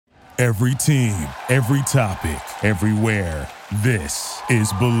Every team, every topic, everywhere. This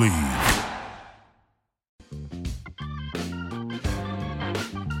is Believe.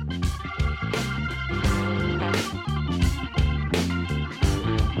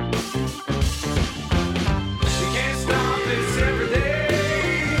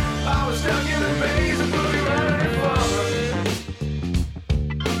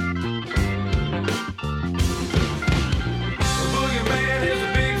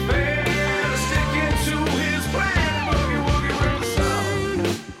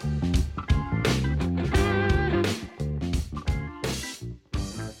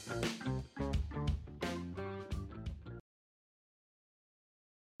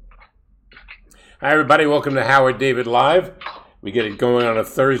 Hi, everybody. Welcome to Howard David Live. We get it going on a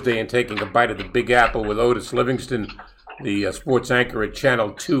Thursday and taking a bite of the Big Apple with Otis Livingston, the sports anchor at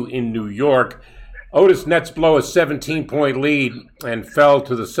Channel 2 in New York. Otis Nets blow a 17-point lead and fell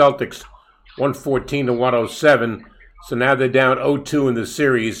to the Celtics 114-107. So now they're down 0-2 in the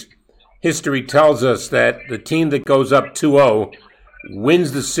series. History tells us that the team that goes up 2-0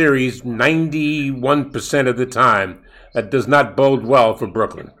 wins the series 91% of the time. That does not bode well for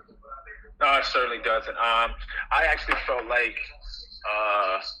Brooklyn. No, it certainly doesn't. I actually felt like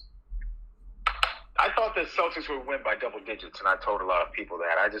I thought the Celtics would win by double digits, and I told a lot of people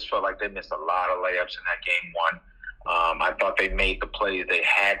that. I just felt like they missed a lot of layups in that game one. I thought they made the plays they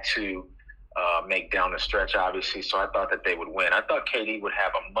had to make down the stretch, obviously, so I thought that they would win. I thought KD would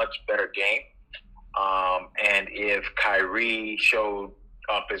have a much better game, and if Kyrie showed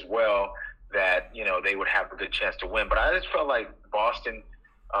up as well, that, you know, they would have a good chance to win. But I just felt like Boston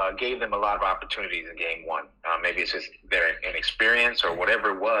gave them a lot of opportunities in game one. Maybe it's just their inexperience or whatever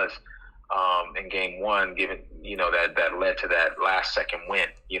it was in game one, given, you know, that led to that last second win,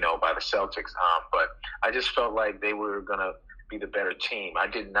 you know, by the Celtics. But I just felt like they were going to be the better team. I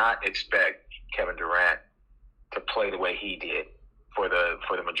did not expect Kevin Durant to play the way he did for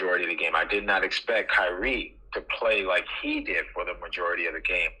the majority of the game. I did not expect Kyrie to play like he did for the majority of the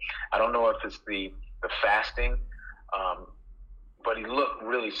game. I don't know if it's the fasting, but he looked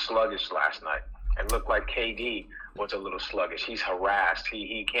really sluggish last night. It looked like KD was a little sluggish. He's harassed.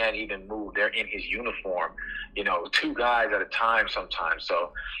 He can't even move. They're in his uniform, you know, two guys at a time sometimes.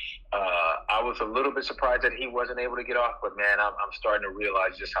 So I was a little bit surprised that he wasn't able to get off. But, man, I'm starting to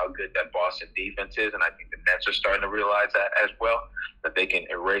realize just how good that Boston defense is, and I think the Nets are starting to realize that as well, that they can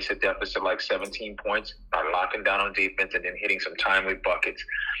erase a deficit like 17 points by locking down on defense and then hitting some timely buckets.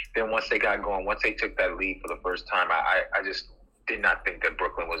 Then once they got going, once they took that lead for the first time, I just – did not think that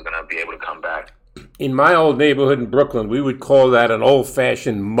Brooklyn was going to be able to come back. In my old neighborhood in Brooklyn, we would call that an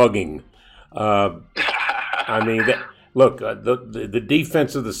old-fashioned mugging. I mean, the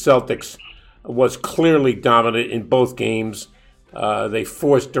defense of the Celtics was clearly dominant in both games. They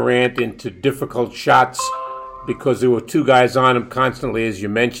forced Durant into difficult shots because there were two guys on him constantly, as you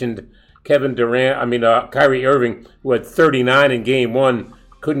mentioned. Kyrie Irving, who had 39 in game one,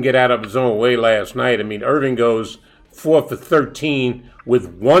 couldn't get out of his own way last night. I mean, Irving goes 4 for 13 with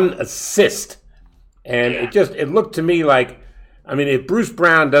one assist. And it looked to me like, I mean, if Bruce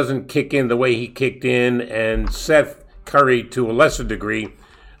Brown doesn't kick in the way he kicked in and Seth Curry to a lesser degree,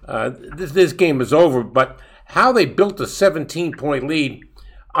 this game is over. But how they built a 17-point lead,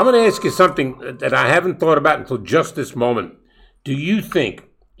 I'm going to ask you something that I haven't thought about until just this moment. Do you think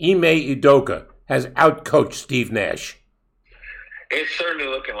Ime Udoka has outcoached Steve Nash? It's certainly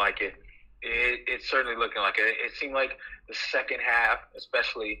looking like it. It's certainly looking like it. It seemed like the second half,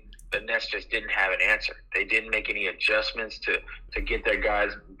 especially, the Nets just didn't have an answer. They didn't make any adjustments to get their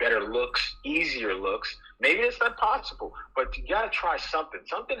guys better looks, easier looks. Maybe it's not possible, but you got to try something.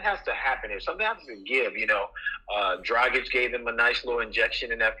 Something has to happen here. Something has to give, you know. Dragic gave them a nice little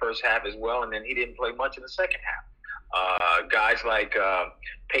injection in that first half as well, and then he didn't play much in the second half. Guys like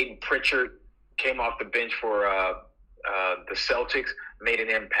Peyton Pritchard came off the bench for the Celtics, made an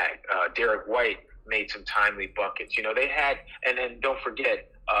impact. Derek White made some timely buckets. You know, they had, and then don't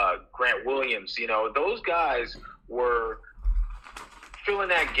forget Grant Williams. You know, those guys were filling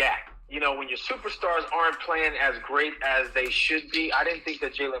that gap. You know, when your superstars aren't playing as great as they should be, I didn't think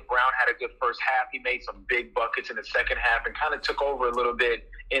that Jaylen Brown had a good first half. He made some big buckets in the second half and kind of took over a little bit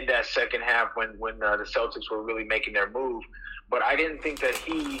in that second half when the Celtics were really making their move. But I didn't think that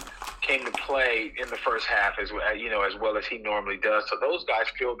he came to play in the first half as well as he normally does. So those guys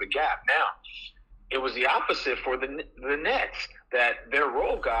filled the gap. Now, it was the opposite for the Nets, that their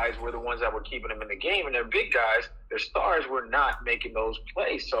role guys were the ones that were keeping them in the game, and their big guys, their stars, were not making those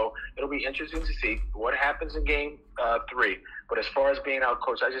plays. So it'll be interesting to see what happens in game 3. But as far as being out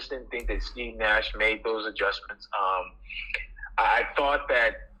coached, I just didn't think that Steve Nash made those adjustments. I thought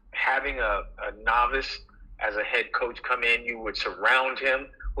that having a novice as a head coach come in, you would surround him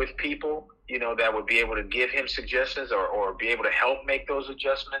with people, that would be able to give him suggestions or be able to help make those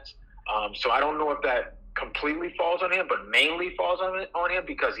adjustments. So I don't know if that completely falls on him, but mainly falls on him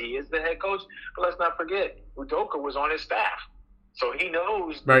because he is the head coach. But let's not forget, Udoka was on his staff. So he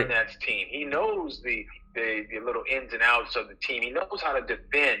knows the Nets team. He knows the little ins and outs of the team. He knows how to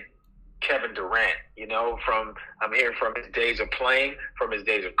defend Kevin Durant, I'm hearing from his days of playing, from his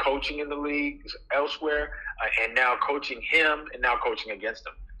days of coaching in the league elsewhere, and now coaching him and now coaching against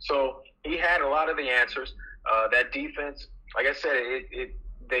him. So he had a lot of the answers. That defense, like I said,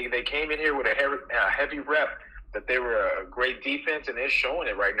 they came in here with a heavy rep that they were a great defense, and they're showing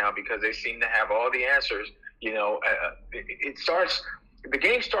it right now because they seem to have all the answers. The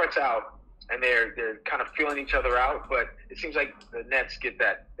game starts out, and they're kind of feeling each other out, but it seems like the Nets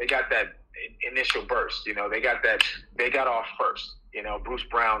they got that initial burst. They got off first. Bruce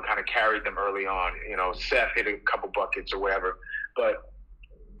Brown kind of carried them early on. Seth hit a couple buckets or whatever, but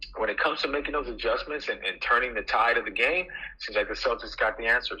when it comes to making those adjustments and turning the tide of the game, it seems like the Celtics got the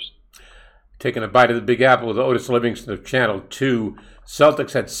answers. Taking a bite of the Big Apple with Otis Livingston of Channel 2.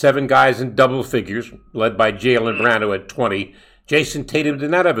 Celtics had 7 guys in double figures, led by Jaylen Brown, who had 20. Jason Tatum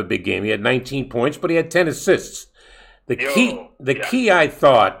did not have a big game. He had 19 points, but he had 10 assists. The key, I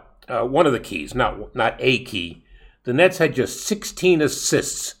thought, one of the keys, not a key, the Nets had just 16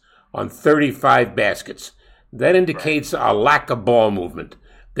 assists on 35 baskets. That indicates a lack of ball movement.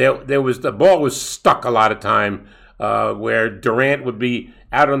 The ball was stuck a lot of time where Durant would be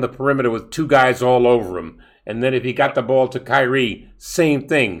out on the perimeter with 2 guys all over him. And then if he got the ball to Kyrie, same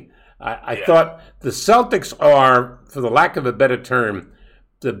thing. I thought the Celtics are, for the lack of a better term,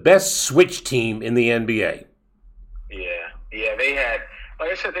 the best switch team in the NBA. Yeah, they had,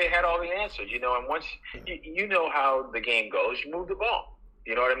 like I said, they had all the answers, and once you know how the game goes, you move the ball.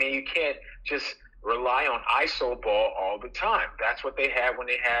 You know what I mean? You can't just rely on ISO ball all the time. That's what they had when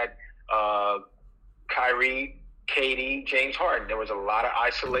they had Kyrie, KD, James Harden. There was a lot of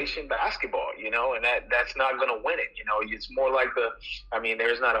isolation basketball, and that's not going to win it. It's more like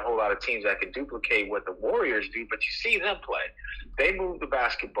there's not a whole lot of teams that can duplicate what the Warriors do, but you see them play. They move the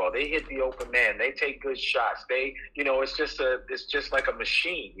basketball. They hit the open man. They take good shots. It's just like a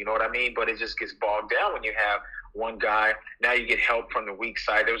machine. You know what I mean? But it just gets bogged down when you have one guy. Now you get help from the weak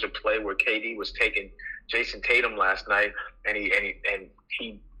side. There was a play where KD was taking Jason Tatum last night, and he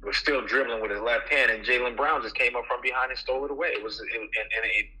was still dribbling with his left hand, and Jaylen Brown just came up from behind and stole it away. It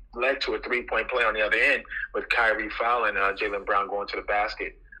led to a 3-point play on the other end with Kyrie fouling Jaylen Brown going to the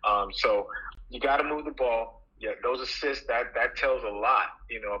basket. So you got to move the ball. Yeah, those assists, that tells a lot,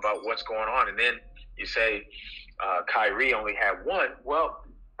 about what's going on. And then you say Kyrie only had 1. Well,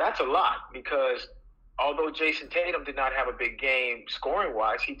 that's a lot because although Jason Tatum did not have a big game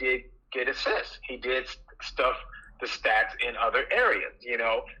scoring-wise, he did get assists. He did stuff the stats in other areas,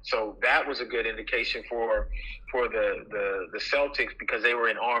 So that was a good indication for the Celtics because they were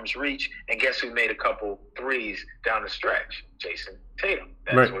in arm's reach. And guess who made a couple threes down the stretch? Jason Tatum.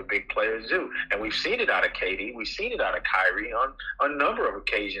 That's what big players do. And we've seen it out of KD. We've seen it out of Kyrie on a number of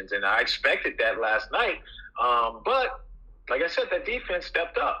occasions. And I expected that last night. But like I said, that defense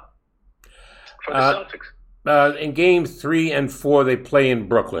stepped up for the Celtics. In games 3 and 4, they play in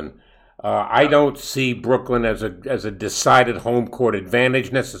Brooklyn. I don't see Brooklyn as a decided home court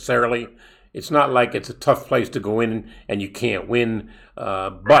advantage necessarily. It's not like it's a tough place to go in and you can't win.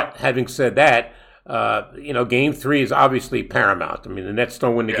 But having said that, Game 3 is obviously paramount. The Nets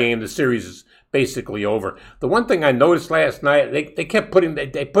don't win the game, the series is basically over. The one thing I noticed last night, they kept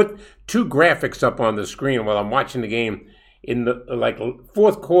they put 2 graphics up on the screen while I'm watching the game in the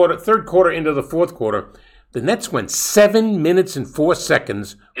third quarter into the fourth quarter. The Nets went 7 minutes and 4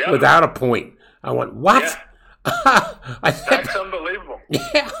 seconds without a point. I went, what? Yeah. That's unbelievable.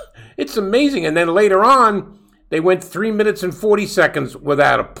 Yeah, it's amazing. And then later on, they went 3 minutes and 40 seconds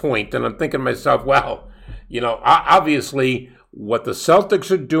without a point. And I'm thinking to myself, well, obviously what the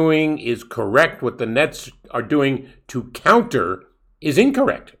Celtics are doing is correct. What the Nets are doing to counter is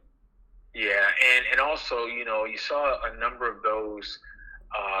incorrect. Yeah, and also, you saw a number of those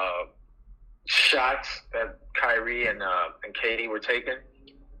shots that Kyrie and KD were taking.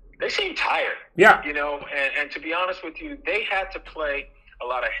 They seemed tired. Yeah. And to be honest with you, they had to play a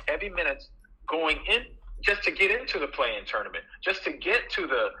lot of heavy minutes going in just to get into the play-in tournament, just to get to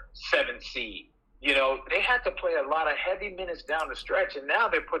the 7th seed. They had to play a lot of heavy minutes down the stretch, and now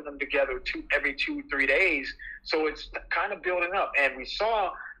they're putting them together every 2-3 days. So it's kind of building up. And we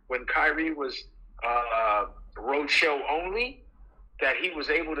saw when Kyrie was roadshow only that he was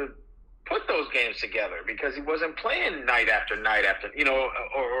able to put those games together because he wasn't playing night after night after,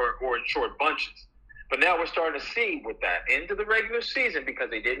 or in short bunches. But now we're starting to see with that into the regular season, because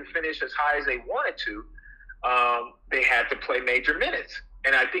they didn't finish as high as they wanted to, they had to play major minutes.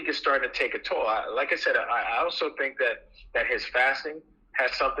 And I think it's starting to take a toll. Like I said, I also think that his fasting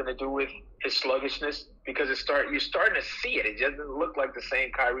has something to do with his sluggishness, because you're starting to see it. It doesn't look like the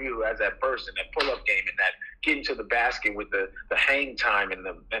same Kyrie who has that burst and that pull-up game and that getting to the basket with the hang time and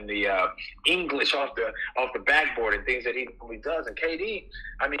the English off the backboard and things that he normally does. And KD,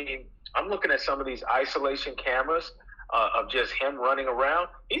 I mean, I'm looking at some of these isolation cameras of just him running around.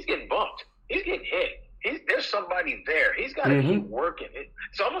 He's getting bumped. He's getting hit. There's somebody there. He's got to keep working.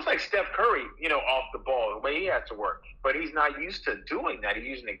 It's almost like Steph Curry, off the ball, the way he has to work. But he's not used to doing that. He's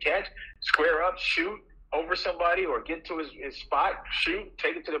using the catch, square up, shoot over somebody, or get to his spot, shoot,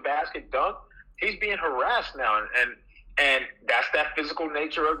 take it to the basket, dunk. He's being harassed now, and that's that physical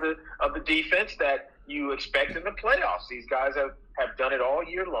nature of the defense that you expect in the playoffs. These guys have done it all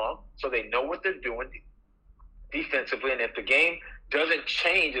year long, so they know what they're doing defensively. And if the game doesn't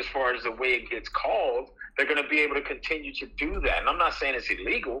change as far as the way it gets called, they're going to be able to continue to do that. And I'm not saying it's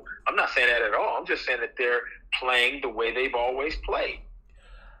illegal. I'm not saying that at all. I'm just saying that they're playing the way they've always played.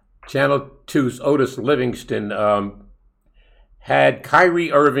 Channel 2's Otis Livingston, had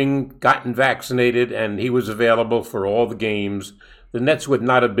Kyrie Irving gotten vaccinated and he was available for all the games, the Nets would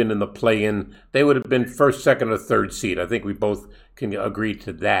not have been in the play-in. They would have been first, second, or third seed. I think we both can agree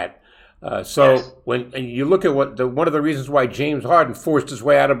to that. Yes. When you look at one of the reasons why James Harden forced his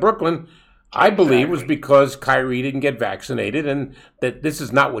way out of Brooklyn, I believe was because Kyrie didn't get vaccinated, and that this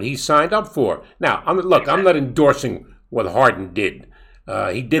is not what he signed up for. Now, I'm not endorsing what Harden did.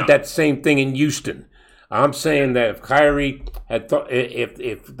 He did that same thing in Houston. I'm saying that if Kyrie had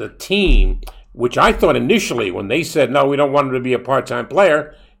if the team, which I thought initially when they said, no, we don't want him to be a part-time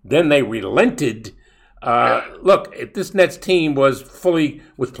player, then they relented. Look, if this Nets team was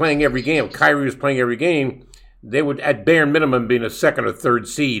playing every game, Kyrie was playing every game, they would at bare minimum be in a second or third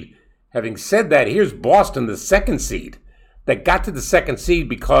seed. Having said that, here's Boston, the second seed, that got to the second seed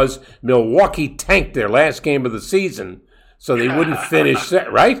because Milwaukee tanked their last game of the season, so they wouldn't finish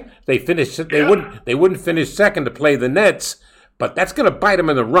right. They wouldn't finish second to play the Nets, but that's going to bite them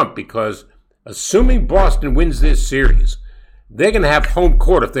in the rump, because assuming Boston wins this series, they're going to have home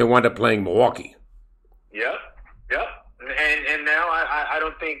court if they wind up playing Milwaukee. Yep. And now I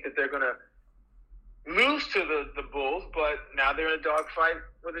don't think that they're going to lose to the Bulls, but now they're in a dogfight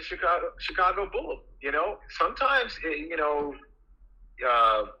with the Chicago Bulls. Sometimes,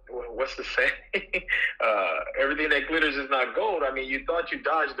 what's the saying? Everything that glitters is not gold. I mean, you thought you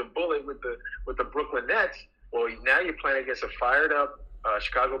dodged a bullet with the Brooklyn Nets. Well, now you're playing against a fired up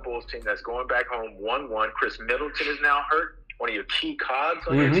Chicago Bulls team that's going back home 1-1. Chris Middleton is now hurt, one of your key cogs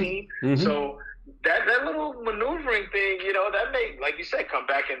on your team. Mm-hmm. So that little maneuvering thing, that may, like you said, come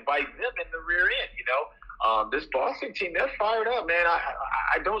back and bite them in the rear end. This Boston team, they're fired up, man.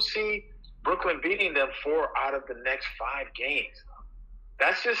 I don't see Brooklyn beating them 4 out of the next 5 games.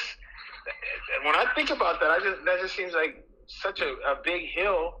 That's just, when I think about that, that just seems like such a big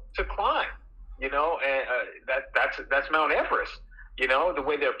hill to climb, and that's Mount Everest. The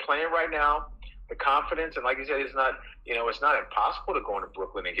way they're playing right now, the confidence, and like you said, it's not impossible to go into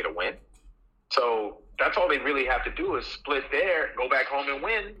Brooklyn and get a win. So that's all they really have to do is split there, go back home and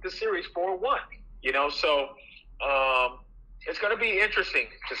win the series 4-1. So it's going to be interesting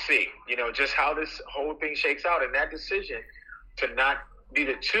to see, just how this whole thing shakes out. And that decision to not be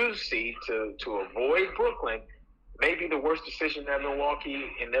the 2 seed to avoid Brooklyn may be the worst decision that Milwaukee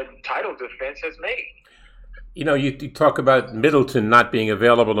in their title defense has made. You talk about Middleton not being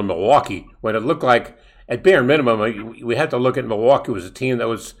available to Milwaukee, when it looked like, at bare minimum, we had to look at Milwaukee as a team that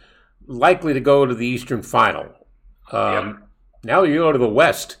was likely to go to the Eastern Final. Now you go to the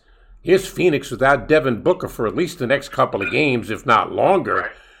West. Here's Phoenix without Devin Booker for at least the next couple of games, if not longer.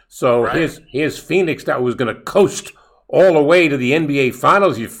 Right. So here's Phoenix that was going to coast all the way to the NBA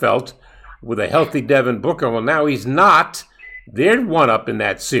Finals, you felt, with a healthy Devin Booker. Well, now he's not. They're one up in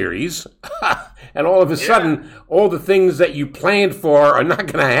that series. And all of a sudden, all the things that you planned for are not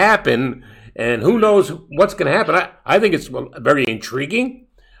going to happen. And who knows what's going to happen. I think it's very intriguing.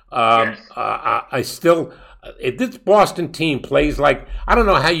 I still, if this Boston team plays like, I don't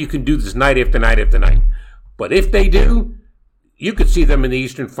know how you can do this night after night after night. But if they do, you could see them in the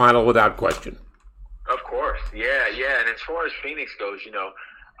Eastern Final without question. Of course. Yeah. And as far as Phoenix goes,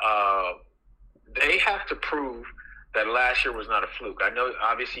 they have to prove that last year was not a fluke. I know,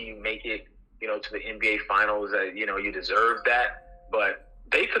 obviously, you make it, to the NBA Finals, that, you deserve that. But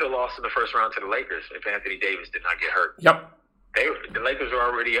they could have lost in the first round to the Lakers if Anthony Davis did not get hurt. Yep. The Lakers are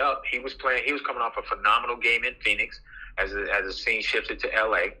already up. He was coming off a phenomenal game in Phoenix as the scene shifted to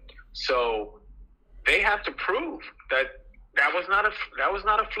LA. So they have to prove that was not a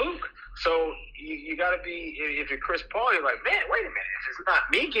fluke. So you got to be, if you're Chris Paul, you're like, man, wait a minute. If it's not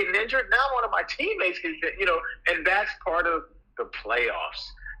me getting injured, now one of my teammates gets, and that's part of the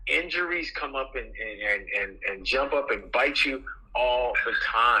playoffs. Injuries come up and jump up and bite you all the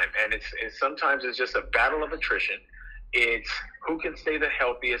time, and it's sometimes it's just a battle of attrition. It's who can stay the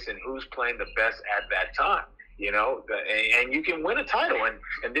healthiest and who's playing the best at that time. And you can win a title.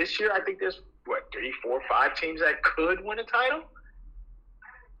 And this year, I think there's 3, 4, 5 teams that could win a title.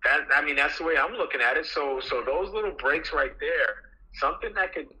 That's the way I'm looking at it. So those little breaks right there, something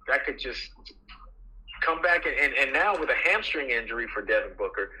that could just come back and now with a hamstring injury for Devin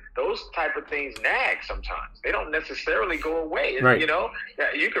Booker, those type of things nag sometimes. They don't necessarily go away. Right.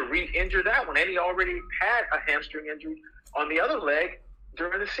 You could re-injure that one, and he already had a hamstring injury on the other leg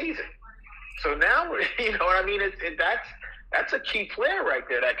during the season. So now, you know what I mean? That's a key player right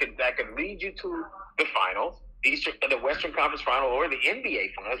there that could lead you to the finals, the Western Conference Final or the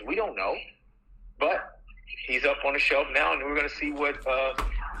NBA Finals. We don't know, but he's up on the shelf now, and we're going to see what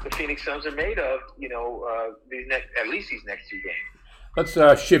the Phoenix Suns are made of. At least these next 2 games.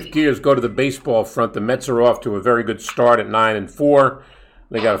 Let's shift gears, go to the baseball front. The Mets are off to a very good start at 9-4.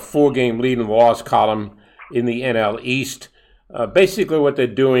 They got a 4-game lead in the loss column in the NL East. Basically, what they're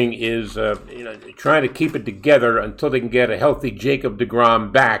doing is trying to keep it together until they can get a healthy Jacob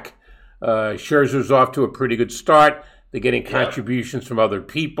deGrom back. Scherzer's off to a pretty good start. They're getting contributions from other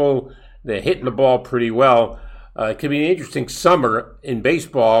people. They're hitting the ball pretty well. It could be an interesting summer in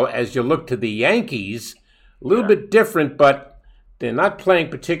baseball as you look to the Yankees. A little bit different, but they're not playing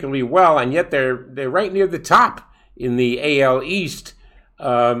particularly well, and yet they're right near the top in the AL East.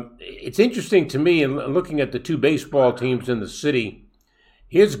 It's interesting to me in looking at the 2 baseball teams in the city.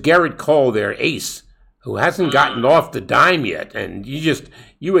 Here's Garrett Cole, their ace, who hasn't gotten off the dime yet, and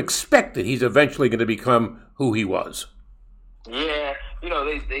you expect that he's eventually going to become who he was. Yeah,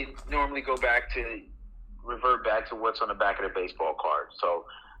 they normally revert back to what's on the back of the baseball card. So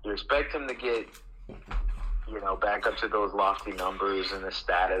you expect him to get, back up to those lofty numbers and the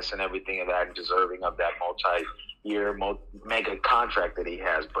status and everything of that, and deserving of that multi-year mega contract that he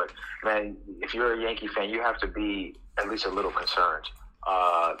has. But man, if you're a Yankee fan, you have to be at least a little concerned.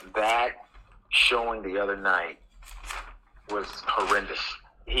 That showing the other night was horrendous.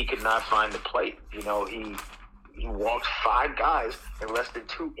 He could not find the plate. He walked 5 guys in less than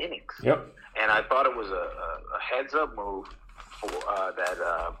 2 innings. Yep. And I thought it was a heads-up move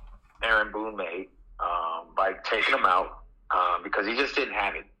that Aaron Boone made by taking him out because he just didn't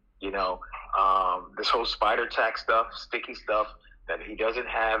have it. This whole spider tack stuff, sticky stuff that he doesn't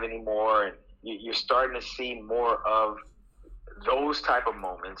have anymore, and you're starting to see more of those type of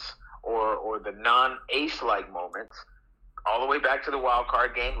moments or the non-ace-like moments all the way back to the wild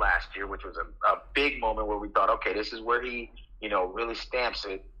card game last year, which was a big moment where we thought, okay, this is where he, really stamps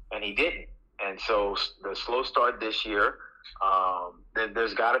it, and he didn't. And so the slow start this year,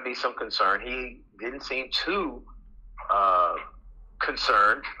 there's got to be some concern. He didn't seem too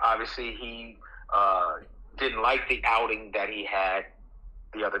concerned. Obviously, he didn't like the outing that he had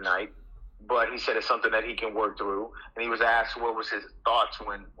the other night, but he said it's something that he can work through. And he was asked what was his thoughts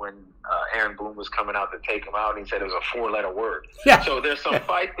when Aaron Boone was coming out to take him out, and he said it was a 4-letter word. Yeah. So there's some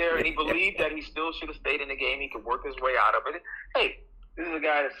fight there, and he believed that he still should have stayed in the game. He could work his way out of it. Hey, this is a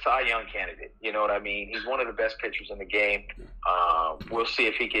guy that's Cy Young candidate. You know what I mean? He's one of the best pitchers in the game. We'll see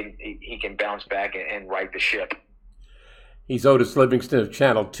if he can bounce back and right the ship. He's Otis Livingston of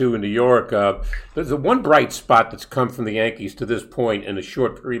Channel 2 in New York. There's one bright spot that's come from the Yankees to this point in a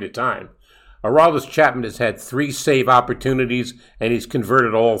short period of time. Aroldis Chapman has had 3 save opportunities, and he's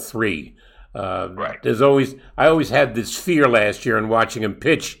converted all 3. Right. I always had this fear last year in watching him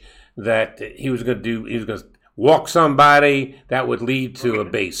pitch that he was going to walk somebody, that would lead to a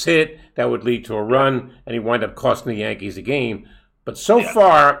base hit, that would lead to a run, and he wound up costing the Yankees a game. But so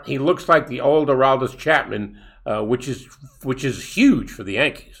far, he looks like the old Aroldis Chapman, which is huge for the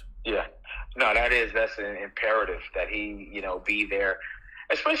Yankees. Yeah, no, that's an imperative that he be there,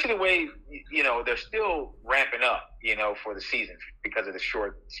 especially the way they're still ramping up for the season because of the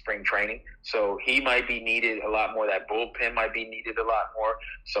short spring training. So he might be needed a lot more. That bullpen might be needed a lot more.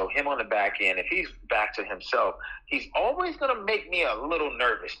 So him on the back end, if he's back to himself, he's always going to make me a little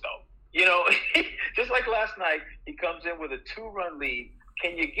nervous though. Just like last night, he comes in with a 2-run lead.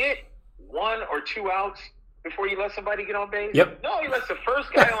 Can you get 1 or 2 outs before you let somebody get on base? Yep. No, he lets the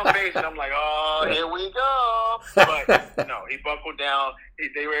first guy on base, and I'm like, oh, here we go. But no, he buckled down.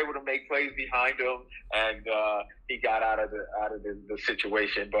 They were able to make plays behind him, and he got out of the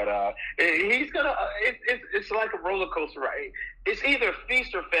situation. But he's gonna. It's like a roller coaster ride. It's either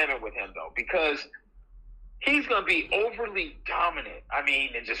feast or famine with him, though, because he's gonna be overly dominant. I mean,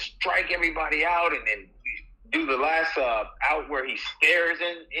 and just strike everybody out, and then do the last out where he stares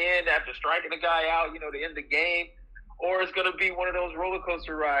in after striking the guy out, to end the game. Or it's going to be one of those roller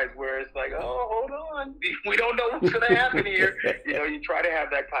coaster rides where it's like, oh, hold on. We don't know what's going to happen here. You try to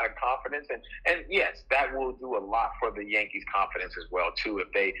have that kind of confidence. And yes, that will do a lot for the Yankees' confidence as well, too,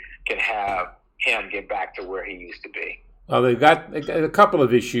 if they can have him get back to where he used to be. Well, they've got a couple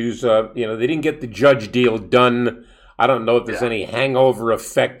of issues. They didn't get the Judge deal done. I don't know if there's any hangover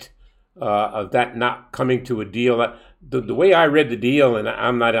effect of that not coming to a deal. The way I read the deal, and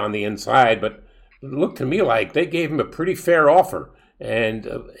I'm not on the inside, but it looked to me like they gave him a pretty fair offer, and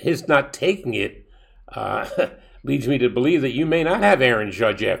his not taking it leads me to believe that you may not have Aaron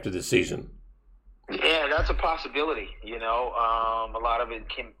Judge after the season. Yeah, that's a possibility. A lot of it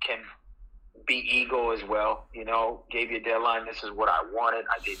can be ego as well. Gave you a deadline. This is what I wanted.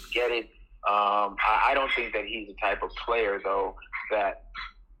 I didn't get it. I don't think that he's the type of player, though, that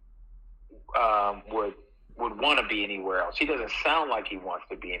would want to be anywhere else. He doesn't sound like he wants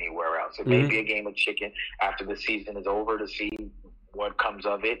to be anywhere else. It may be a game of chicken after the season is over to see what comes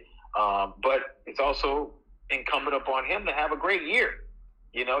of it. But it's also incumbent upon him to have a great year.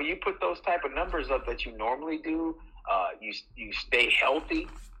 You put those type of numbers up that you normally do. You stay healthy,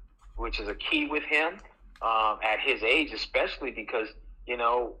 which is a key with him at his age, especially because,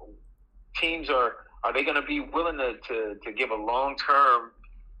 teams are they going to be willing to give a long-term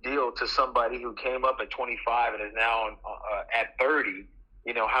deal to somebody who came up at 25 and is now at 30?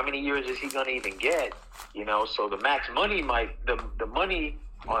 How many years is he going to even get? So the max money the money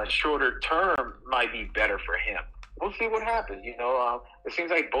on a shorter term might be better for him. We'll see what happens. It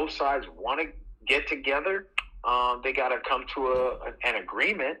seems like both sides want to get together. They got to come to an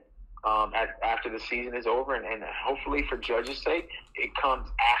agreement after the season is over, and hopefully for Judge's sake, it comes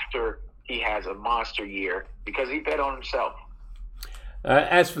after he has a monster year because he bet on himself.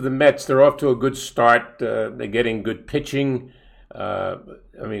 As for the Mets, they're off to a good start. They're getting good pitching. When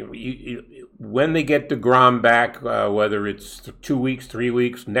they get DeGrom back, whether it's 2 weeks, 3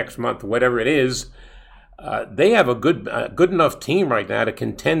 weeks, next month, whatever it is, they have a good enough team right now to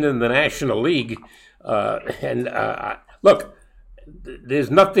contend in the National League. Look,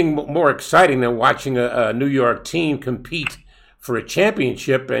 there's nothing more exciting than watching a New York team compete for a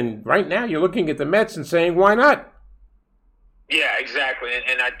championship. And right now, you're looking at the Mets and saying, why not? Yeah, exactly.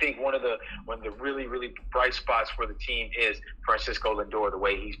 And I think one of the really, really bright spots for the team is Francisco Lindor, the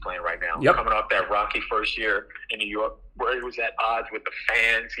way he's playing right now. Yep. Coming off that rocky first year in New York, where he was at odds with the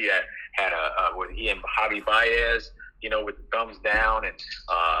fans. He had he and Javi Baez, with the thumbs down, and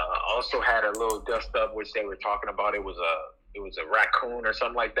also had a little dust up, which they were talking about. It was a raccoon or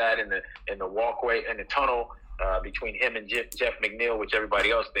something like that in the walkway in the tunnel between him and Jeff McNeil, which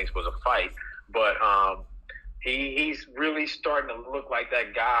everybody else thinks was a fight. But he's really starting to look like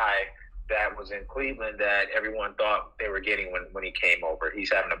that guy that was in Cleveland that everyone thought they were getting when he came over.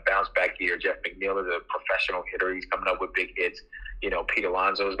 He's having a bounce back year. Jeff McNeil is a professional hitter. He's coming up with big hits. Pete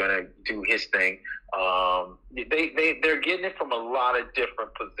Alonso is going to do his thing. They're getting it from a lot of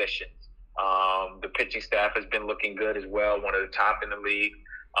different positions. The pitching staff has been looking good as well, one of the top in the league.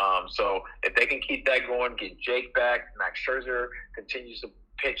 So if they can keep that going, get Jake back, Max Scherzer continues to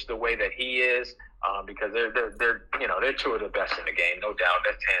pitch the way that he is, because they're two of the best in the game, no doubt.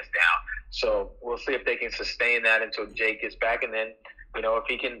 That's hands down. So we'll see if they can sustain that until Jake gets back, and then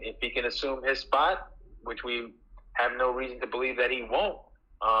if he can assume his spot, which we have no reason to believe that he won't,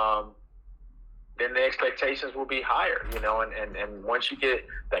 then the expectations will be higher. And once you get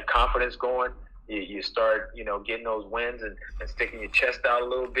that confidence going, you start getting those wins and sticking your chest out a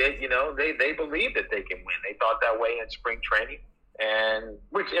little bit. They believe that they can win. They thought that way in spring training. And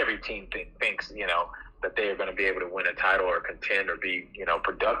which every team thinks, that they are going to be able to win a title or contend or be,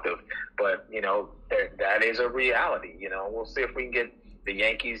 productive. But, that is a reality. We'll see if we can get the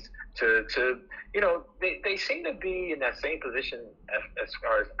Yankees to they seem to be in that same position as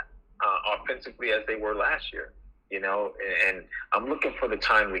far as offensively as they were last year, and I'm looking for the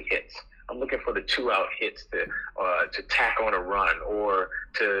timely hits. I'm looking for the 2-out hits to tack on a run or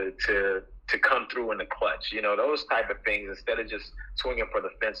to come through in the clutch, those type of things, instead of just swinging for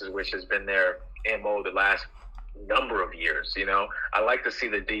the fences, which has been their MO the last number of years. I like to see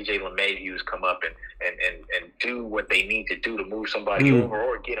the DJ LeMahieu's come up and do what they need to do to move somebody over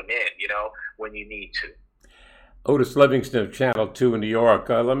or get them in, when you need to. Otis Livingston of Channel 2 in New York.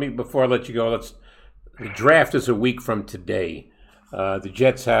 Before I let you go, the draft is a week from today. The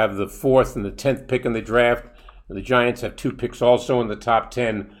Jets have the 4th and the 10th pick in the draft. The Giants have 2 picks also in the top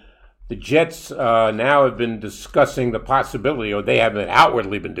 10. The Jets now have been discussing the possibility, or they haven't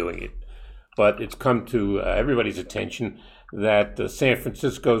outwardly been doing it, but it's come to everybody's attention that San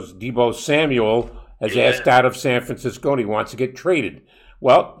Francisco's Deebo Samuel has asked out of San Francisco and he wants to get traded.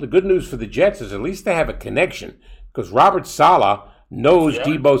 Well, the good news for the Jets is at least they have a connection because Robert Saleh knows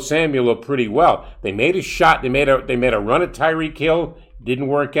Deebo Samuel pretty well. They made a shot. They made a run at Tyreek Hill. It didn't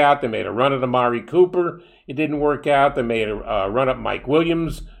work out. They made a run at Amari Cooper. It didn't work out. They made a run at Mike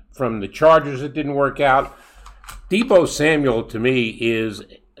Williams from the Chargers. It didn't work out. Deebo Samuel, to me, is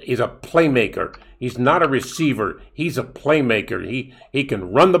a playmaker. He's not a receiver. He's a playmaker. He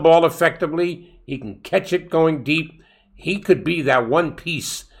can run the ball effectively. He can catch it going deep. He could be that one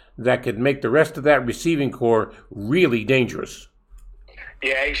piece that could make the rest of that receiving core really dangerous.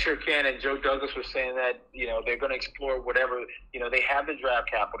 Yeah, he sure can. And Joe Douglas was saying that, they're going to explore whatever, they have the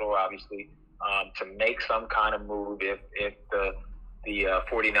draft capital, obviously, to make some kind of move if the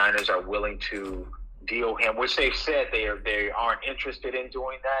 49ers are willing to deal him, which they've said they aren't interested in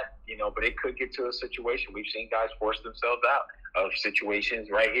doing that, but it could get to a situation. We've seen guys force themselves out of situations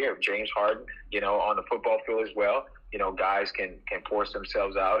right here. James Harden, on the football field as well, guys can force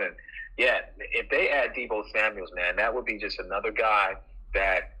themselves out. And yeah, if they add Deebo Samuels, man, that would be just another guy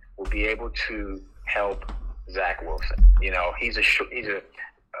that will be able to help Zach Wilson. He's a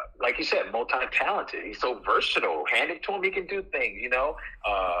like you said, multi-talented. He's so versatile. Hand it to him, he can do things.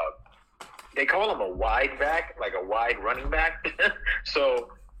 They call him a wide back, like a wide running back.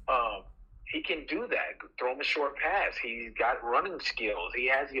 So he can do that. Throw him a short pass. He's got running skills. He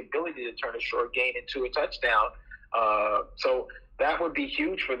has the ability to turn a short gain into a touchdown. So that would be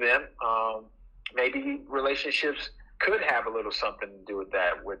huge for them. Maybe relationships could have a little something to do with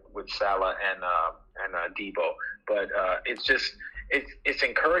that with Saleh and Deebo. But it's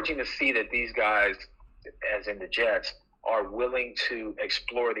encouraging to see that these guys, as in the Jets, are willing to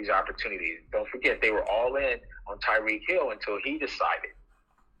explore these opportunities. Don't forget, they were all in on Tyreek Hill until he decided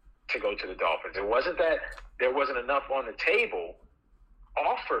to go to the Dolphins. It wasn't that there wasn't enough on the table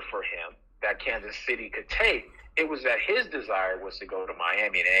offered for him that Kansas City could take. It was that his desire was to go to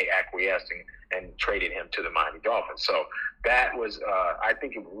Miami, and they acquiesced and traded him to the Miami Dolphins. So that was, I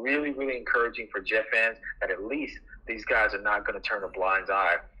think, really, really encouraging for Jet fans that at least these guys are not going to turn a blind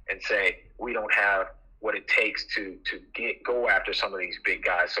eye and say, we don't have what it takes to go after some of these big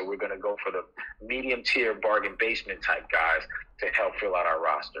guys. So we're going to go for the medium tier bargain basement type guys to help fill out our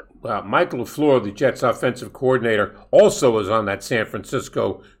roster. Well, Michael LaFleur, the Jets offensive coordinator, also was on that San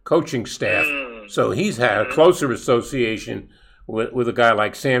Francisco coaching staff. So he's had a closer association with a guy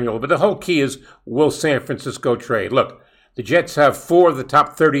like Samuel. But the whole key is, will San Francisco trade? Look, the Jets have 4 of the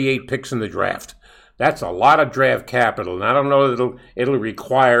top 38 picks in the draft. That's a lot of draft capital. And I don't know that it'll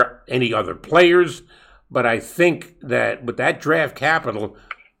require any other players, but I think that with that draft capital,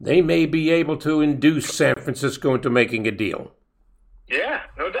 they may be able to induce San Francisco into making a deal. Yeah,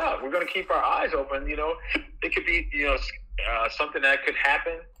 no doubt. We're going to keep our eyes open. It could be, something that could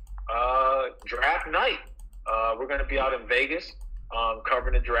happen draft night. We're going to be out in Vegas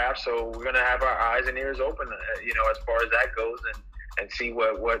covering the draft, so we're going to have our eyes and ears open, as far as that goes, and see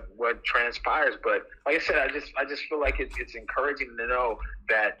what transpires. But like I said, I just feel like it's encouraging to know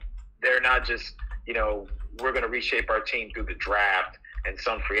that they're not just, we're going to reshape our team through the draft and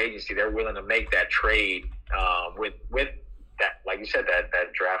some free agency. They're willing to make that trade with that, like you said, that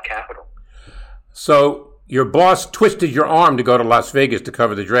draft capital. So your boss twisted your arm to go to Las Vegas to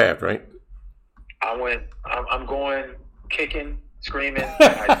cover the draft, right? I'm going kicking, screaming.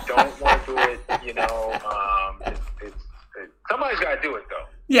 I don't want to do it. Somebody's got to do it, though.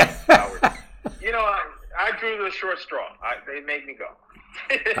 Yeah. I drew the short straw. They made me go.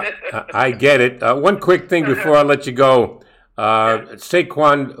 I get it. One quick thing before I let you go.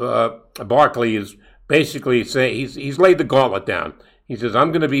 Saquon Barkley is basically saying he's laid the gauntlet down. He says,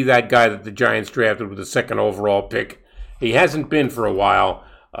 I'm going to be that guy that the Giants drafted with the 2nd overall pick. He hasn't been for a while.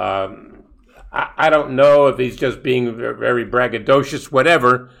 I don't know if he's just being very braggadocious,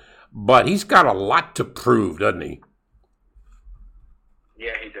 whatever, but he's got a lot to prove, doesn't he?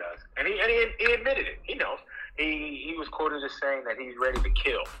 Yeah, he does. And he admitted it. He knows. He was quoted as saying that he's ready to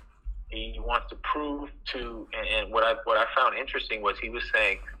kill. He wants to prove to, and what I found interesting was he was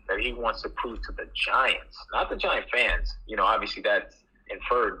saying that he wants to prove to the Giants, not the Giant fans. Obviously that's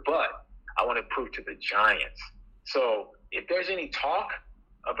inferred, but I want to prove to the Giants. So if there's any talk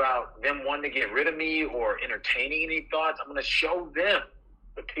about them wanting to get rid of me or entertaining any thoughts, I'm going to show them,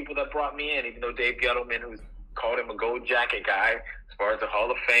 the people that brought me in, even though Dave Gettleman, who's called him a gold jacket guy, as far as a Hall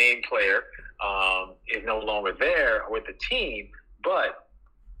of Fame player, is no longer there with the team. But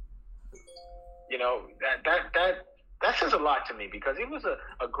that says a lot to me because he was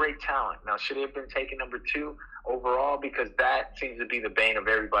a great talent. Now, should he have been taken number 2 overall? Because that seems to be the bane of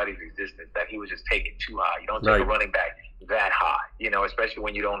everybody's existence, that he was just taken too high. You don't take a running back that high, especially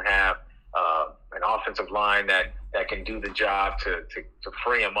when you don't have an offensive line that can do the job to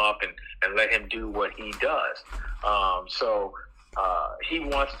free him up and let him do what he does. So he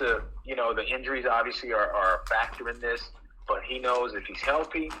wants to, the injuries obviously are a factor in this, but he knows if he's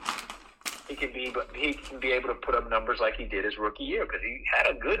healthy, he can be able to put up numbers like he did his rookie year because he had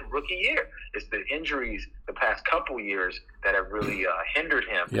a good rookie year. It's the injuries the past couple years that have really hindered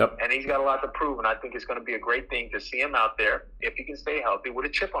him. Yep. And he's got a lot to prove, and I think it's going to be a great thing to see him out there if he can stay healthy with a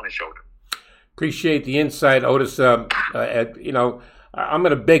chip on his shoulder. Appreciate the insight, Otis. I'm going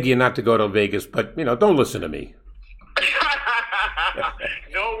to beg you not to go to Vegas, but, don't listen to me.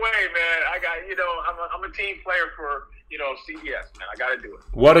 No way, man. I'm a team player for, CBS, man. I got to do it.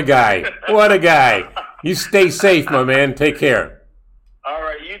 What a guy. What a guy. You stay safe, my man. Take care. All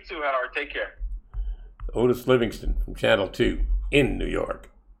right. You too, Howard. Take care. Otis Livingston from Channel 2 in New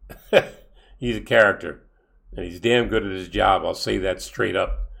York. He's a character, and he's damn good at his job. I'll say that straight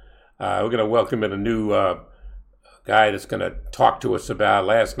up. We're going to welcome in a new guy that's going to talk to us about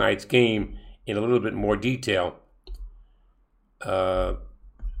last night's game in a little bit more detail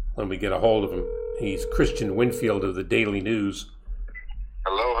when we get a hold of him. He's Kristian Winfield of the Daily News.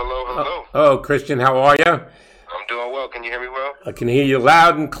 Hello. Oh, Kristian, how are you? I'm doing well. Can you hear me well? I can hear you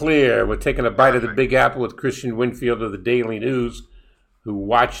loud and clear. We're taking a bite of the Big Apple with Kristian Winfield of the Daily News, who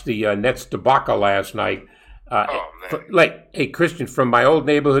watched the Nets debacle last night. Hey, Kristian, from my old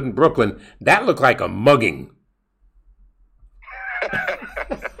neighborhood in Brooklyn, that looked like a mugging.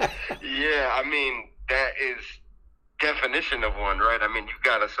 Yeah, that is definition of one, right? You've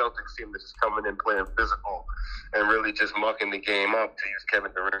got a Celtics team that's just coming in playing physical and really just mucking the game up, to use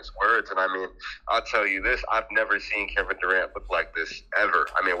Kevin Durant's words. And I'll tell you this, I've never seen Kevin Durant look like this ever.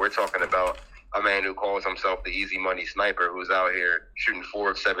 We're talking about a man who calls himself the easy money sniper, who's out here shooting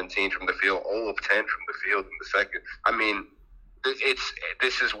 4 of 17 from the field, 0 of 10 from the field in the second.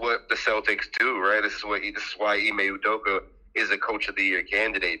 This is what the Celtics do, right? This is why Ime Udoka is a Coach of the Year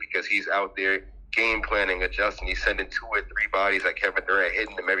candidate, because he's out there game planning, adjusting. He's sending 2 or 3 bodies at Kevin Durant,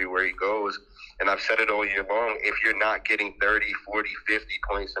 hitting him everywhere he goes. And I've said it all year long, if you're not getting 30, 40, 50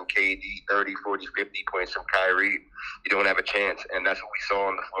 points from KD, 30, 40, 50 points from Kyrie, you don't have a chance. And that's what we saw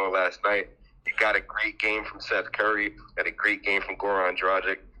on the floor last night. You got a great game from Seth Curry, got a great game from Goran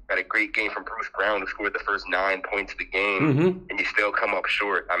Dragic, got a great game from Bruce Brown, who scored the first 9 points of the game, and you still come up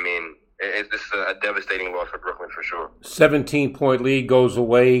short. This is a devastating loss for Brooklyn for sure. 17-point lead goes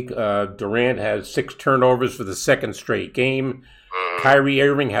away. Durant has 6 turnovers for the second straight game. Kyrie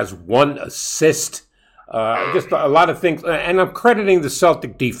Irving has 1 assist. Just a lot of things. And I'm crediting the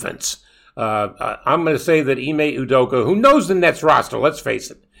Celtic defense. I'm going to say that Ime Udoka, who knows the Nets roster, let's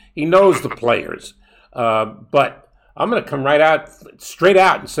face it, he knows the players. But I'm going to come straight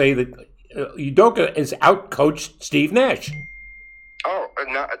out and say that Udoka has outcoached Steve Nash. Oh,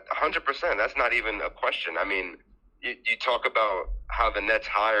 100%. That's not even a question. You talk about how the Nets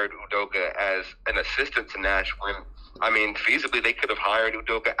hired Udoka as an assistant to Nash when, feasibly they could have hired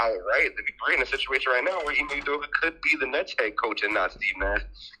Udoka outright. We're in a situation right now where Ime Udoka could be the Nets head coach and not Steve Nash.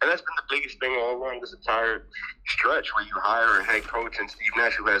 And that's been the biggest thing all along this entire stretch, where you hire a head coach in Steve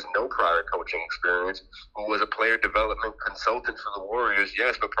Nash who has no prior coaching experience, who was a player development consultant for the Warriors,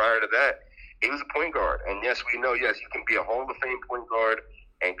 yes, but prior to that, he was a point guard. And yes, we know, you can be a Hall of Fame point guard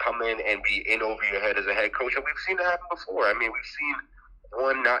and come in and be in over your head as a head coach. And we've seen it happen before. We've seen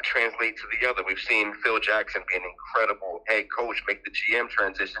one not translate to the other. We've seen Phil Jackson be an incredible head coach, make the GM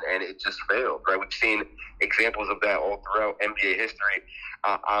transition, and it just failed, right? We've seen examples of that all throughout NBA history.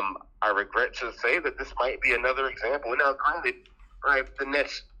 I regret to say that this might be another example. Now, granted, right, the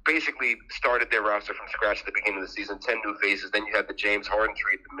Nets basically started their roster from scratch at the beginning of the season, 10 new faces. Then you had the James Harden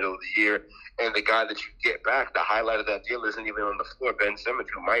trade in the middle of the year. And the guy that you get back, the highlight of that deal isn't even on the floor, Ben Simmons,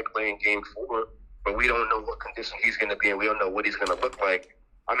 who might play in Game 4, but we don't know what condition he's going to be in. We don't know what he's going to look like.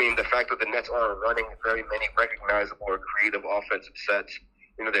 The fact that the Nets aren't running very many recognizable or creative offensive sets,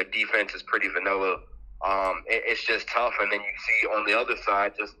 their defense is pretty vanilla. It's just tough. And then you see on the other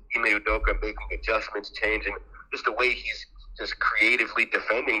side, just Ime Udoka making adjustments, changing, just the way he's just creatively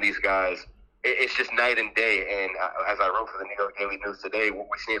defending these guys. It's just night and day. And as I wrote for the New York Daily News today, what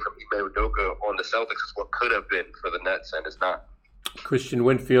we're seeing from Ime Udoka on the Celtics is what could have been for the Nets, and it's not. Kristian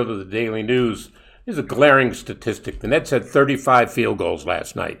Winfield of the Daily News. Here's a glaring statistic. The Nets had 35 field goals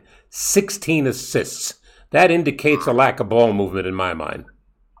last night, 16 assists. That indicates a lack of ball movement in my mind.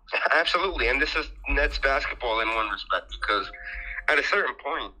 Absolutely. And this is Nets basketball in one respect, because at a certain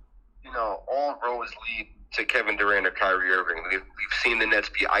point, all roads lead to Kevin Durant or Kyrie Irving. We've seen the Nets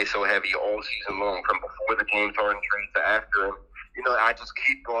be ISO heavy all season long, from before the James Harden trade to after him. I just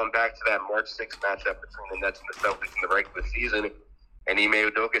keep going back to that March 6th matchup between the Nets and the Celtics in the regular season. And Ime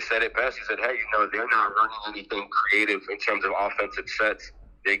Udoka said it best. He said, hey, they're not running anything creative in terms of offensive sets.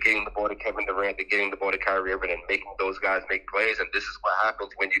 They're getting the ball to Kevin Durant. They're getting the ball to Kyrie Irving and making those guys make plays. And this is what happens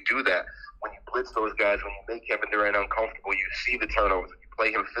when you do that. When you blitz those guys, when you make Kevin Durant uncomfortable, you see the turnovers. You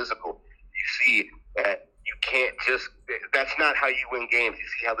play him physical. You see that you can't just – that's not how you win games. You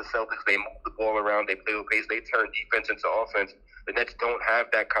see how the Celtics, they move the ball around. They play with pace. They turn defense into offense. The Nets don't have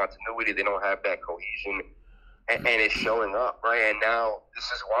that continuity. They don't have that cohesion. And it's showing up, right? And now this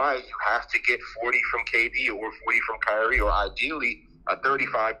is why you have to get 40 from KD or 40 from Kyrie, or ideally a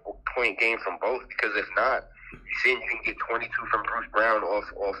 35-point game from both, because if not, you see you can get 22 from Bruce Brown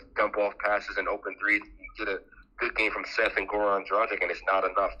off dump-off passes and open threes. You get a good game from Seth and Goran Dragic, and it's not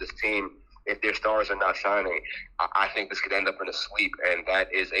enough. This team, if their stars are not shining, I think this could end up in a sweep, and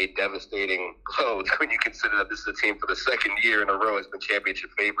that is a devastating blow when you consider that this is a team for the second year in a row has been championship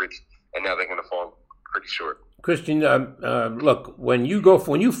favorites, and now they're going to fall pretty short. Kristian, look, when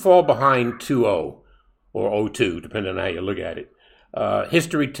you fall behind 2-0 or 0-2, depending on how you look at it,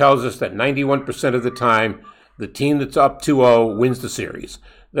 history tells us that 91% of the time, the team that's up 2-0 wins the series.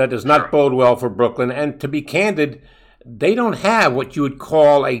 That does not bode well for Brooklyn. And to be candid, they don't have what you would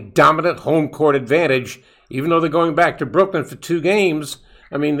call a dominant home court advantage, even though they're going back to Brooklyn for 2 games.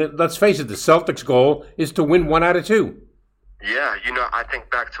 I mean, let's face it, the Celtics' goal is to win 1 out of 2. Yeah, I think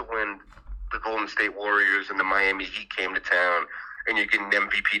back to when the Golden State Warriors and the Miami Heat came to town, and you're getting an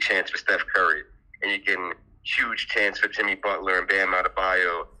MVP chance for Steph Curry, and you're getting huge chance for Jimmy Butler and Bam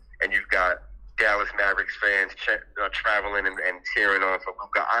Adebayo, and you've got Dallas Mavericks fans traveling and cheering on for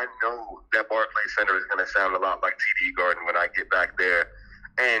Luka. I know that Barclays Center is going to sound a lot like TD Garden when I get back there,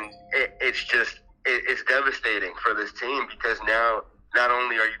 and it's devastating for this team, because now not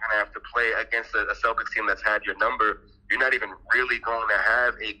only are you going to have to play against a Celtics team that's had your number, you're not even really going to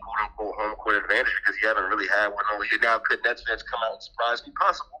have a quote-unquote home court advantage, because you haven't really had one all year. Now, could Nets fans come out and surprise me?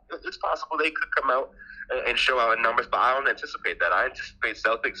 Possible. It's possible they could come out and show out in numbers, but I don't anticipate that. I anticipate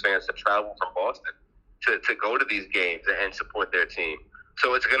Celtics fans to travel from Boston to go to these games and support their team.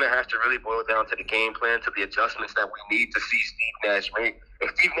 So it's going to have to really boil down to the game plan, to the adjustments that we need to see Steve Nash make.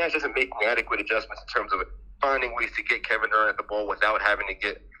 If Steve Nash doesn't make adequate adjustments in terms of finding ways to get Kevin Durant the ball without having to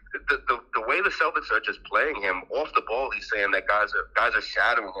get the way the Celtics are just playing him off the ball, he's saying that guys are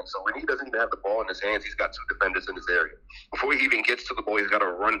shadowing him. So when he doesn't even have the ball in his hands, he's got 2 defenders in his area. Before he even gets to the ball, he's got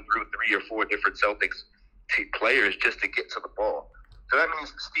to run through 3 or 4 different Celtics players just to get to the ball. So that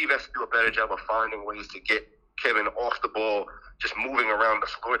means Steve has to do a better job of finding ways to get Kevin off the ball, just moving around the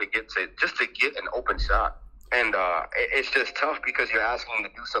floor to get an open shot. And it's just tough, because you're asking him to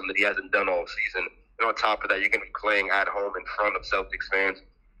do something that he hasn't done all season. And on top of that, you're going to be playing at home in front of Celtics fans.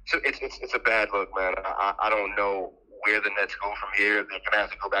 So it's a bad look, man. I don't know where the Nets go from here. They're going to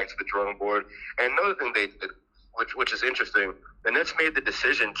have to go back to the drawing board. And another thing they did, which is interesting, the Nets made the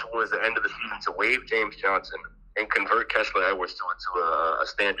decision towards the end of the season to waive James Johnson and convert Kessler Edwards to a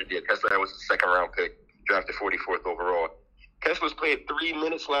standard deal. Kessler Edwards was a second-round pick, drafted 44th overall. Kessler's played 3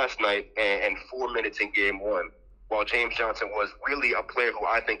 minutes last night and 4 minutes in Game 1, while James Johnson was really a player who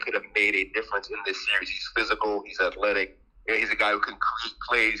I think could have made a difference in this series. He's physical. He's athletic. He's a guy who can create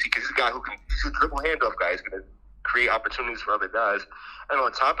plays. He's a guy he's a dribble handoff guy. He's going to create opportunities for other guys. And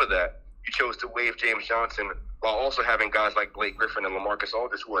on top of that, you chose to waive James Johnson while also having guys like Blake Griffin and LaMarcus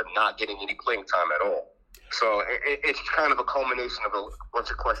Aldridge who are not getting any playing time at all. So it's kind of a culmination of a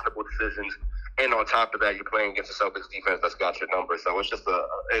bunch of questionable decisions. And on top of that, you're playing against a Celtics defense that's got your number. So it's just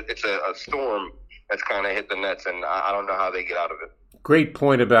a storm that's kind of hit the Nets, and I don't know how they get out of it. Great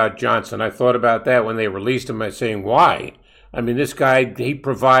point about Johnson. I thought about that when they released him by saying, why? I mean, this guy, he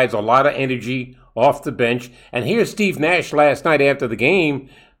provides a lot of energy off the bench. And here's Steve Nash last night after the game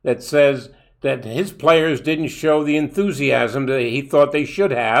that says that his players didn't show the enthusiasm that he thought they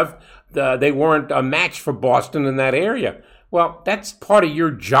should have. They weren't a match for Boston in that area. Well, that's part of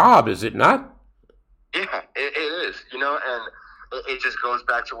your job, is it not? Yeah, it is. And it just goes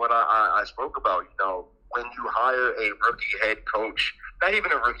back to what I spoke about. When you hire a rookie head coach, not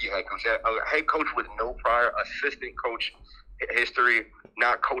even a rookie head coach, a head coach with no prior assistant coach history,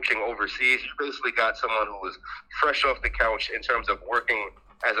 not coaching overseas, you basically got someone who was fresh off the couch in terms of working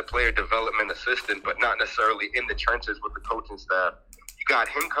as a player development assistant, but not necessarily in the trenches with the coaching staff. You got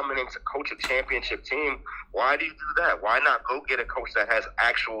him coming in to coach a championship team. Why do you do that? Why not go get a coach that has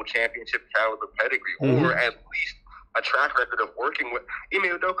actual championship caliber pedigree, or at least a track record of working with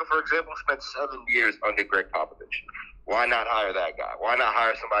Ime Udoka, for example, spent 7 years under Greg Popovich. Why not hire that guy? Why not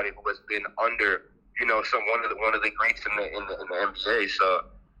hire somebody who has been under, one of the greats in the NBA? So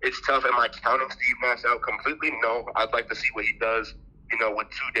it's tough. Am I counting Steve Nash out completely? No. I'd like to see what he does, with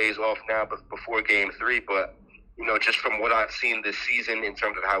 2 days off now before Game 3. But, just from what I've seen this season in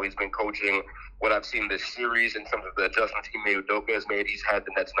terms of how he's been coaching, what I've seen this series in terms of the adjustments Udoka has made, he's had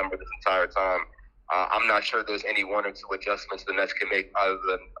the Nets number this entire time. I'm not sure there's any one or two adjustments the Nets can make other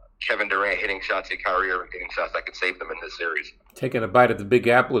than Kevin Durant hitting shots and Kyrie Irving hitting shots that could save them in this series. Taking a bite at the Big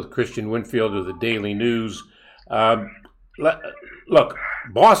Apple with Kristian Winfield of the Daily News. Look,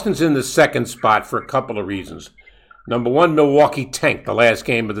 Boston's in the second spot for a couple of reasons. Number one, Milwaukee tanked the last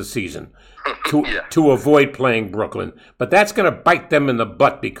game of the season to avoid playing Brooklyn. But that's going to bite them in the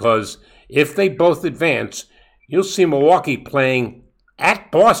butt because if they both advance, you'll see Milwaukee playing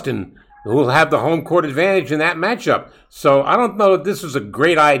at Boston, who will have the home court advantage in that matchup. So I don't know if this is a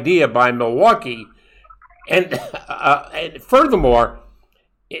great idea by Milwaukee. And furthermore,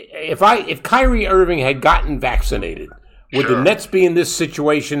 if Kyrie Irving had gotten vaccinated, would the Nets be in this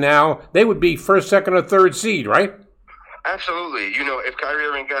situation now? They would be first, second, or third seed, right? Absolutely. If Kyrie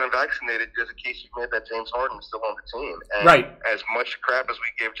Irving got vaccinated, there's a case you made that James Harden is still on the team. And right. As much crap as we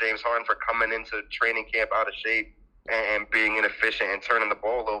give James Harden for coming into training camp out of shape and being inefficient and turning the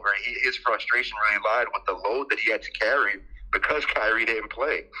ball over, his frustration really lied with the load that he had to carry because Kyrie didn't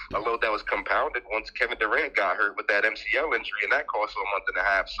play. A load that was compounded once Kevin Durant got hurt with that MCL injury, and that cost him a month and a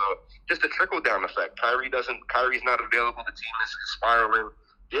half. So just a trickle-down effect. Kyrie's not available. The team is spiraling.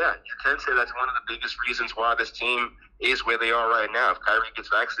 Yeah, you can say that's one of the biggest reasons why this team is where they are right now. If Kyrie gets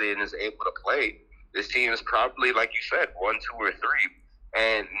vaccinated and is able to play, this team is probably, like you said, 1, 2, or 3.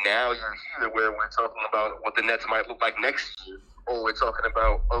 And now you're here where we're talking about what the Nets might look like next year. Or we're talking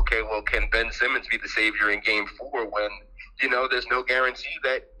about, okay, well, can Ben Simmons be the savior in Game 4 when, there's no guarantee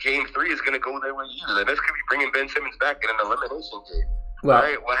that Game 3 is going to go their way either. The Nets could be bringing Ben Simmons back in an elimination game. Well,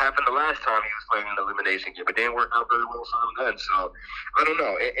 right? What happened the last time he was playing an elimination game? It didn't work out very well for him then. So, I don't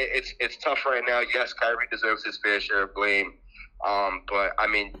know. It's tough right now. Yes, Kyrie deserves his fair share of blame. But, I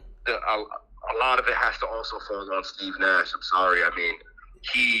mean, a lot of it has to also fall on Steve Nash. I'm sorry. I mean,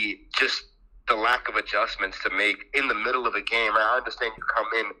 the lack of adjustments to make in the middle of a game. I understand you come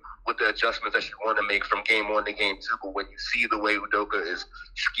in with the adjustments that you want to make from Game 1 to Game 2, but when you see the way Udoka is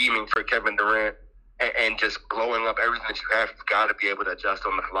scheming for Kevin Durant and just blowing up everything that you have, you've got to be able to adjust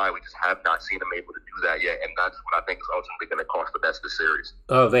on the fly. We just have not seen him able to do that yet, and that's what I think is ultimately going to cost the Nets the series.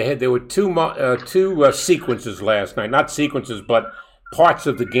 There were two sequences last night, not sequences, but parts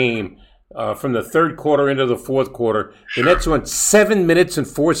of the game. From the third quarter into the fourth quarter, the Nets went 7 minutes and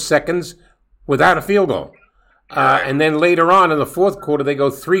 4 seconds without a field goal. And then later on in the fourth quarter, they go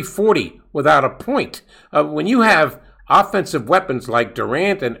 3:40 without a point. When you have offensive weapons like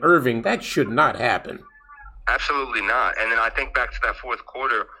Durant and Irving, that should not happen. Absolutely not. And then I think back to that fourth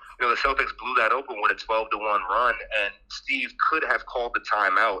quarter, the Celtics blew that open with a 12-1 run, and Steve could have called the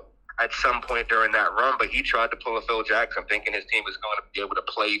timeout at some point during that run, but he tried to pull a Phil Jackson, thinking his team was going to be able to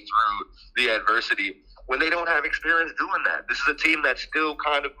play through the adversity when they don't have experience doing that. This is a team that's still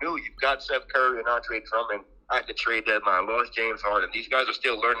kind of new. You've got Seth Curry and Andre Drummond at the trade deadline, lost James Harden. These guys are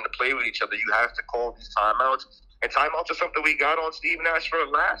still learning to play with each other. You have to call these timeouts. And timeouts are something we got on Steve Nash for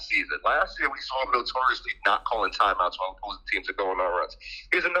last season. Last year, we saw him notoriously not calling timeouts while opposing teams are going on runs.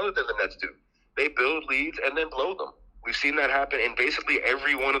 Here's another thing the Nets do. They build leads and then blow them. We've seen that happen in basically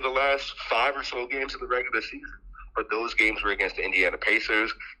every one of the last 5 or so games of the regular season. But those games were against the Indiana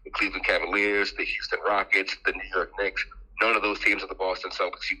Pacers, the Cleveland Cavaliers, the Houston Rockets, the New York Knicks. None of those teams are the Boston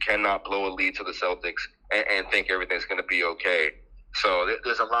Celtics. You cannot blow a lead to the Celtics and think everything's going to be okay. So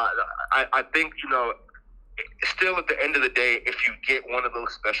there's a lot. I think, still at the end of the day, if you get one of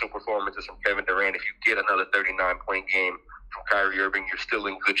those special performances from Kevin Durant, if you get another 39-point game from Kyrie Irving, you're still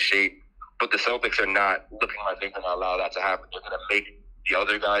in good shape. But the Celtics are not looking like they're going to allow that to happen. They're going to make the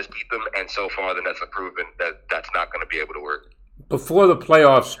other guys beat them, and so far the Nets have proven that that's not going to be able to work. Before the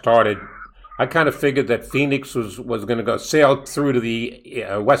playoffs started, I kind of figured that Phoenix was going to go sail through to the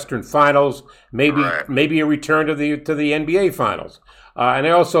Western Finals, maybe a return to the NBA Finals. And I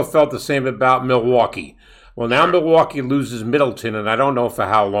also felt the same about Milwaukee. Well, now Milwaukee loses Middleton, and I don't know for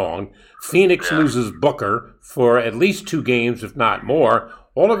how long. Phoenix loses Booker for at least 2 games, if not more.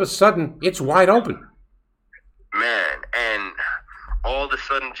 All of a sudden, it's wide open. Man, and all of a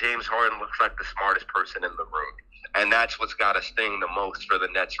sudden, James Harden looks like the smartest person in the room. And that's what's got to sting the most for the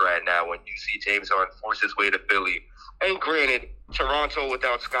Nets right now when you see James Harden force his way to Philly. And granted, Toronto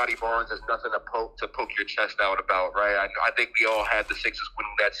without Scotty Barnes is nothing to poke your chest out about, right? I think we all had the Sixers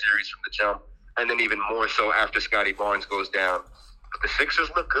winning that series from the jump, and then even more so after Scotty Barnes goes down. But the Sixers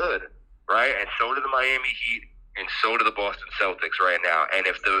look good, right? And so do the Miami Heat. and so do the Boston Celtics right now. And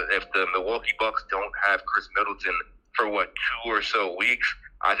if the Milwaukee Bucks don't have Chris Middleton for 2 or so weeks,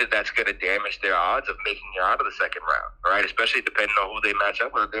 I think that's going to damage their odds of making it out of the second round, right? Especially depending on who they match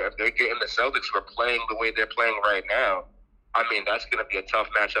up with. If they're getting the Celtics who are playing the way they're playing right now, I mean, that's going to be a tough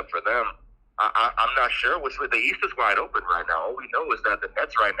matchup for them. I'm not sure which way. The East is wide open right now. All we know is that the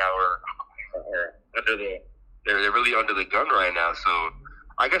Nets right now are they're really under the gun right now. So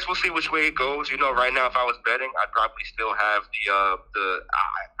I guess we'll see which way it goes. Right now, if I was betting, I'd probably still have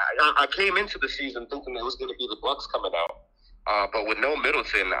I came into the season thinking it was going to be the Bucks coming out. But with no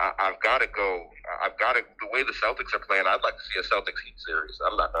Middleton, I've got to go. The way the Celtics are playing, I'd like to see a Celtics Heat series.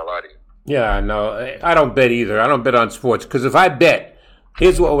 I'm not going to lie to you. Yeah, no, I don't bet either. I don't bet on sports because if I bet,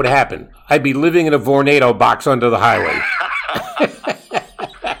 here's what would happen. I'd be living in a Vornado box under the highway.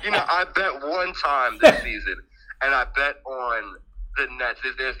 I bet one time this season, and I bet on the Nets.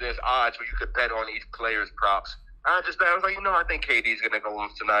 There's odds where you could bet on each player's props. I was like, I think KD's going to go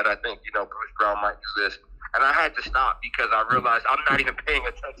off tonight. I think, Bruce Brown might do this. And I had to stop because I realized I'm not even paying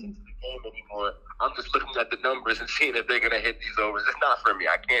attention to the game anymore. I'm just looking at the numbers and seeing if they're going to hit these overs. It's not for me.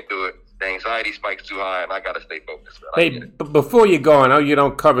 I can't do it. The anxiety spikes too high, and I got to stay focused. Hey, before you go, I know you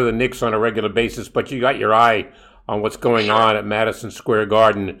don't cover the Knicks on a regular basis, but you got your eye on what's going on at Madison Square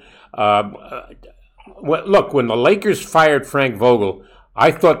Garden. Look, when the Lakers fired Frank Vogel,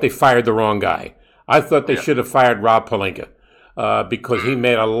 I thought they fired the wrong guy. I thought they should have fired Rob Pelinka because he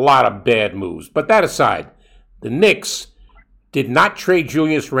made a lot of bad moves. But that aside, the Knicks did not trade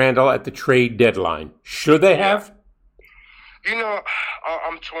Julius Randle at the trade deadline. Should they have?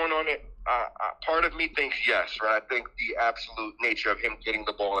 I'm torn on it. Part of me thinks yes, right? I think the absolute nature of him getting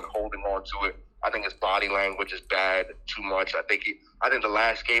the ball and holding on to it, I think his body language is bad too much. I think the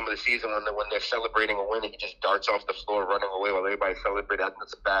last game of the season when they're celebrating a win, he just darts off the floor running away while everybody's celebrating. I think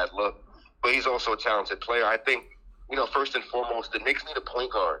it's a bad look. But he's also a talented player. I think, first and foremost, the Knicks need a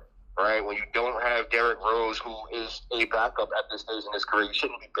point guard. Right? When you don't have Derrick Rose, who is a backup at this stage in his career, you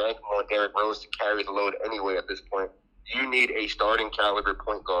shouldn't be banking on Derrick Rose to carry the load anyway at this point. You need a starting caliber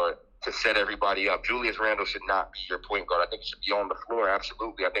point guard to set everybody up. Julius Randle should not be your point guard. I think he should be on the floor,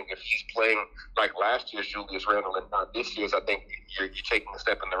 absolutely. I think if he's playing like last year's Julius Randle and not this year's, I think you're taking a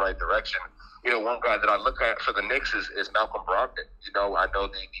step in the right direction. One guy that I look at for the Knicks is Malcolm Brogdon. I know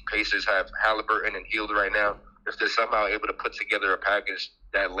the Pacers have Halliburton and Hield right now. If they're somehow able to put together a package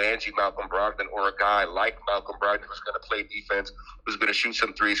that lands you Malcolm Brogdon or a guy like Malcolm Brogdon who's going to play defense, who's going to shoot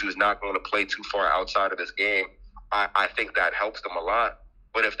some threes, who's not going to play too far outside of his game, I think that helps them a lot.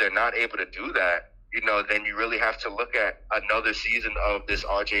 But if they're not able to do that, then you really have to look at another season of this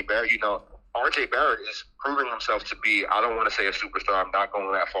R.J. Barrett. R.J. Barrett is proving himself to be, I don't want to say a superstar. I'm not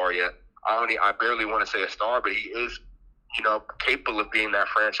going that far yet. I barely want to say a star, but he is, capable of being that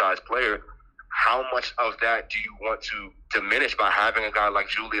franchise player. How much of that do you want to diminish by having a guy like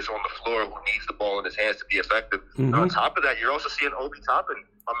Julius on the floor who needs the ball in his hands to be effective? Mm-hmm. On top of that, you're also seeing Obi Toppin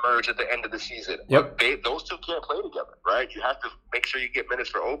emerge at the end of the season. Yep. Those two can't play together, right? You have to make sure you get minutes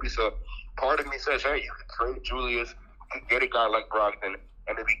for Obi. So part of me says, hey, you can trade Julius, you can get a guy like Brogdon,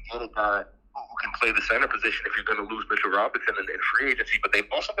 and maybe get a guy who can play the center position if you're going to lose Mitchell Robinson in free agency. But they've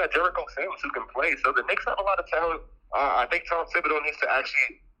also got Jericho Sims who can play. So the Knicks have a lot of talent. I think Tom Thibodeau needs to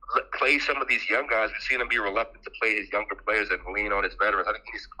actually play some of these young guys. We've seen him be reluctant to play his younger players and lean on his veterans. I think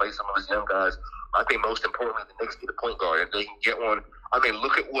he needs to play some of his young guys. I think most importantly, the Knicks need a point guard. If they can get one,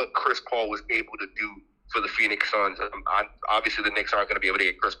 look at what Chris Paul was able to do for the Phoenix Suns. Obviously, the Knicks aren't going to be able to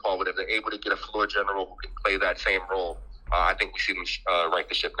get Chris Paul, but if they're able to get a floor general who can play that same role, I think we see them right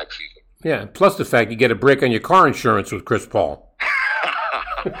the ship next season. Yeah, plus the fact you get a break on your car insurance with Chris Paul.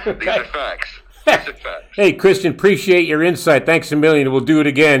 These are facts. Hey, Kristian, appreciate your insight. Thanks a million. We'll do it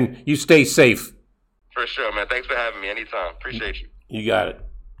again. You stay safe. For sure, man. Thanks for having me anytime. Appreciate you. You got it.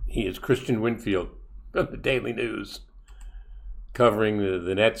 He is Kristian Winfield from the Daily News, covering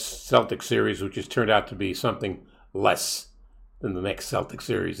the Nets-Celtics series, which has turned out to be something less than the next Celtics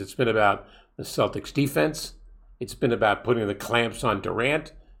series. It's been about the Celtics defense. It's been about putting the clamps on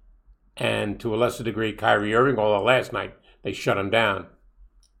Durant and, to a lesser degree, Kyrie Irving, although last night they shut him down.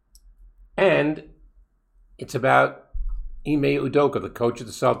 And it's about Ime Udoka, the coach of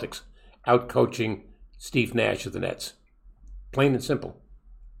the Celtics, out-coaching Steve Nash of the Nets. Plain and simple.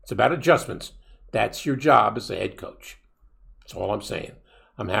 It's about adjustments. That's your job as a head coach. That's all I'm saying.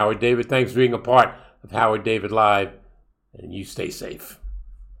 I'm Howard David. Thanks for being a part of Howard David Live, and you stay safe.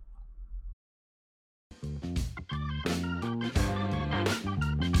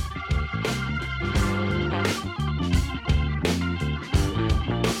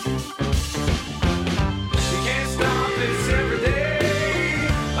 Every day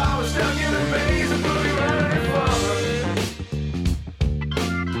I was stuck in a maze of movie running for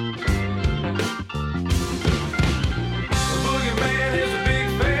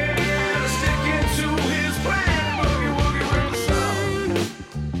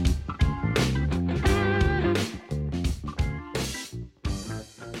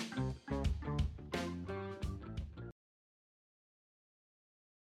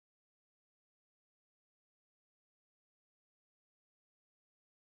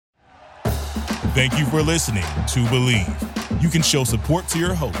Thank you for listening to Believe. You can show support to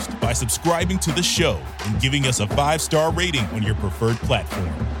your host by subscribing to the show and giving us a 5-star rating on your preferred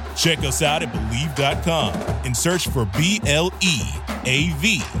platform. Check us out at Believe.com and search for BLEAV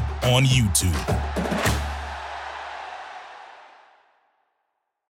on YouTube.